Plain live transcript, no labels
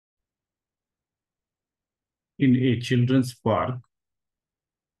In a children's park,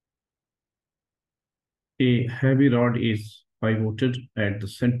 a heavy rod is pivoted at the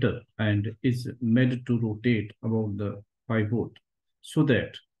center and is made to rotate about the pivot so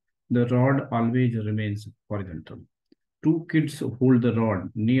that the rod always remains horizontal. Two kids hold the rod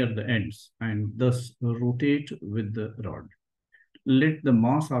near the ends and thus rotate with the rod. Let the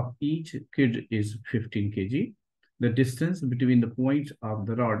mass of each kid is 15 kg. The distance between the points of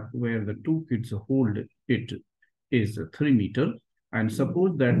the rod where the two kids hold it is 3 meters. And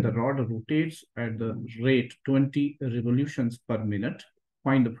suppose that the rod rotates at the rate 20 revolutions per minute.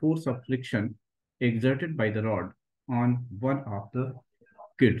 Find the force of friction exerted by the rod on one of the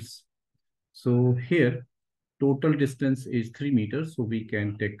kids. So here, total distance is 3 meters. So we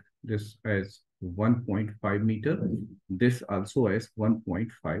can take this as 1.5 meter. This also as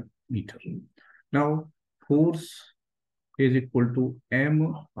 1.5 meter. Now, force is equal to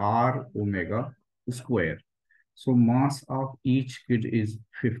mr omega square. So mass of each kid is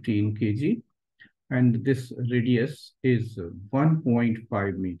 15 kg. And this radius is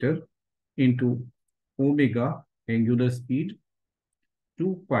 1.5 meter into omega angular speed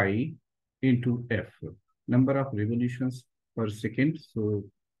 2 pi into f, number of revolutions per second. So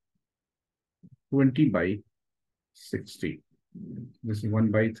 20 by 60. This is 1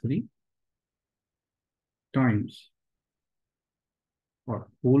 by 3 times or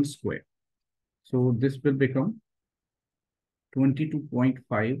whole square. So this will become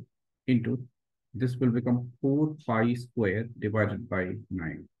 22.5 into, this will become 4 pi square divided by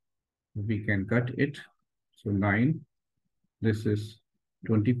 9. We can cut it. So 9, this is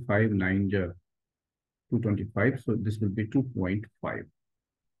 25, 9, 225. So this will be 2.5.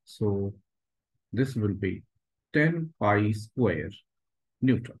 So this will be 10 pi square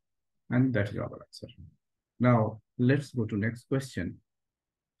Newton. And that is our answer. Now, let's go to next question.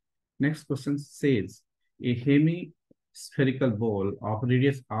 Next question says, a hemispherical ball of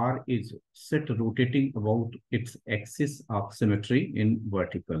radius r is set rotating about its axis of symmetry in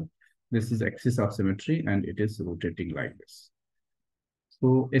vertical. This is axis of symmetry and it is rotating like this.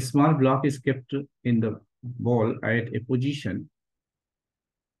 So a small block is kept in the ball at a position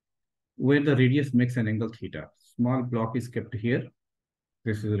where the radius makes an angle theta. Small block is kept here.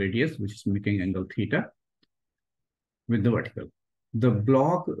 This is radius, which is making angle theta with the vertical. The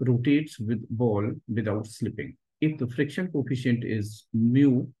block rotates with ball without slipping. If the friction coefficient is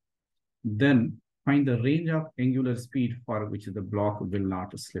mu, then find the range of angular speed for which the block will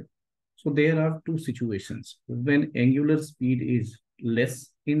not slip. So there are two situations. When angular speed is less,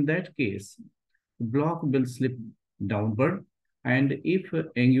 in that case, the block will slip downward. And if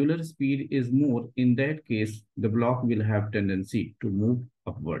angular speed is more, in that case, the block will have tendency to move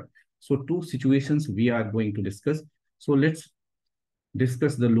upward. So two situations we are going to discuss. So let's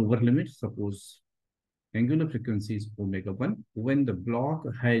discuss the lower limit. Suppose angular frequency is omega 1 when the block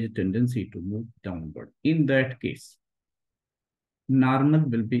has a tendency to move downward. In that case, normal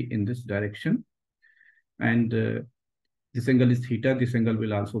will be in this direction. And this angle is theta. This angle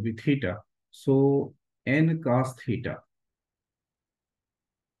will also be theta. So n cos theta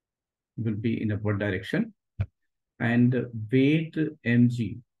will be in upward direction. And weight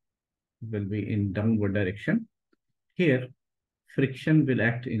mg will be in downward direction. Here, friction will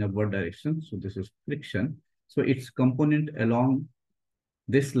act in upward direction. So this is friction. So its component along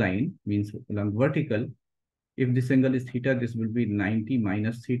this line means along vertical. If this angle is theta, this will be 90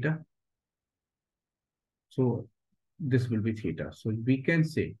 minus theta. So this will be theta. So we can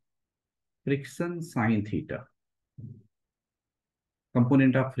say friction sine theta.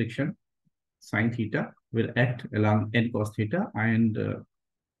 Component of friction sine theta will act along n cos theta, and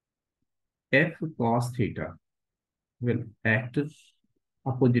f cos theta will act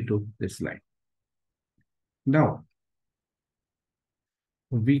opposite to this line. Now,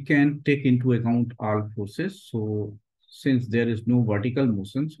 we can take into account all forces. So since there is no vertical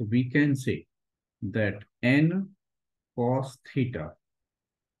motion, so we can say that n cos theta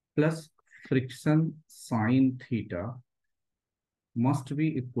plus friction sine theta must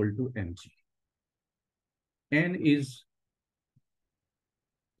be equal to mg. N is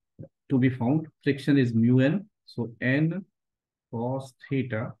to be found. Friction is mu n. So n cos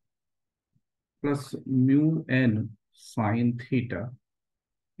theta plus mu n sine theta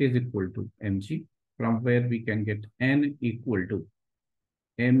is equal to mg, from where we can get n equal to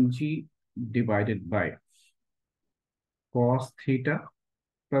mg divided by cos theta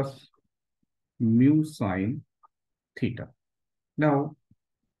plus mu sine theta. Now,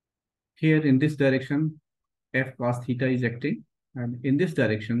 here in this direction, f cos theta is acting, and in this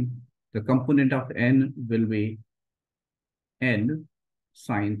direction, the component of n will be n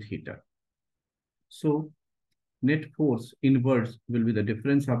sine theta. So net force inwards will be the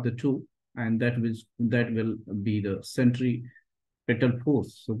difference of the two, and that will be the centripetal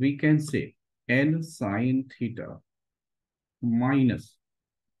force. So we can say N sine theta minus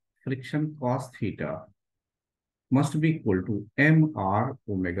friction cos theta must be equal to mr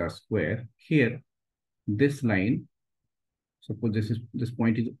omega square. Here, this line, suppose this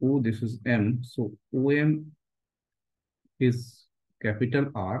point is O, this is M. So OM is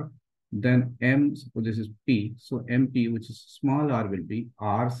capital R, then M, suppose this is P. So MP, which is small r, will be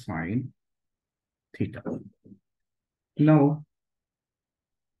R sine theta. Now,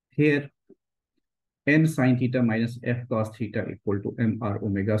 here n sine theta minus f cos theta equal to mr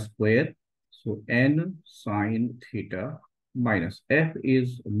omega square. So n sine theta minus f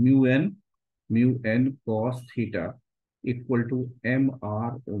is mu n cos theta equal to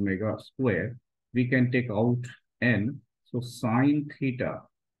mr omega square. We can take out n. So sine theta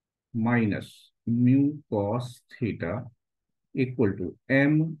minus mu cos theta equal to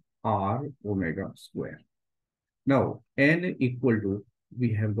mr omega square. Now, n equal to,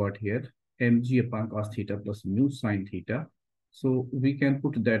 we have got here mg upon cos theta plus mu sine theta. So we can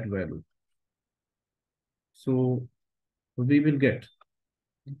put that value. So we will get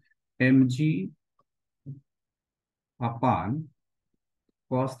mg upon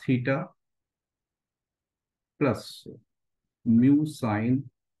cos theta plus mu sine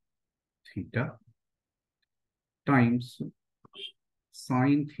theta times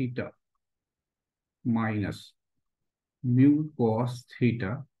sine theta minus mu cos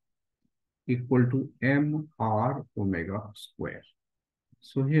theta equal to mr omega square.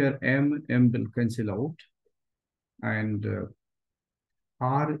 So here m will cancel out, and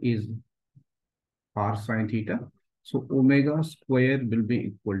r is r sine theta. So omega square will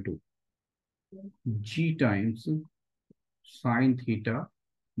be equal to g times sine theta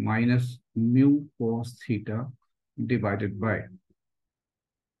minus mu cos theta divided by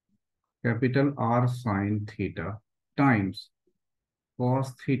capital R sine theta times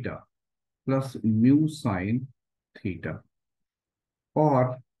cos theta plus mu sine theta.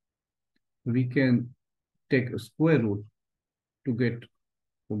 Or we can take a square root to get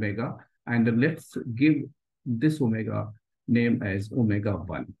omega, and let's give this omega name as omega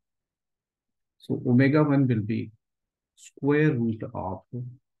 1. So omega 1 will be square root of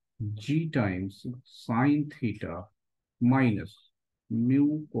g times sine theta minus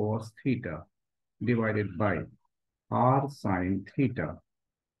mu cos theta divided by r sine theta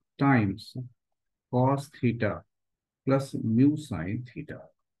times cos theta plus mu sine theta.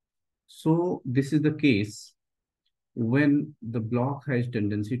 So this is the case when the block has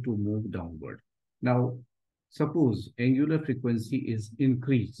tendency to move downward. Now, suppose angular frequency is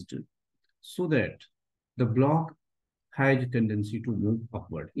increased so that the block has tendency to move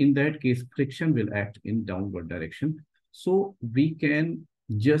upward. In that case, friction will act in downward direction. So we can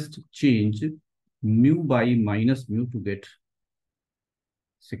just change mu by minus mu to get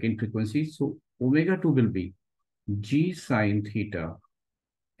second frequency. So omega 2 will be g sine theta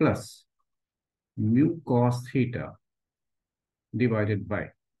plus mu cos theta divided by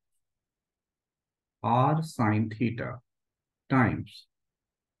r sine theta times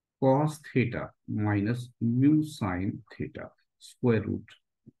cos theta minus mu sine theta square root.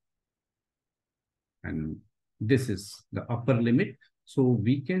 And this is the upper limit. So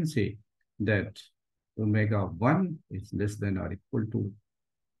we can say that omega 1 is less than or equal to,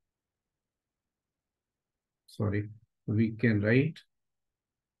 we can write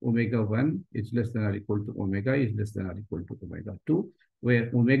omega 1 is less than or equal to omega is less than or equal to omega 2, where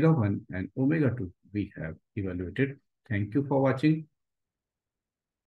omega 1 and omega 2 we have evaluated. Thank you for watching.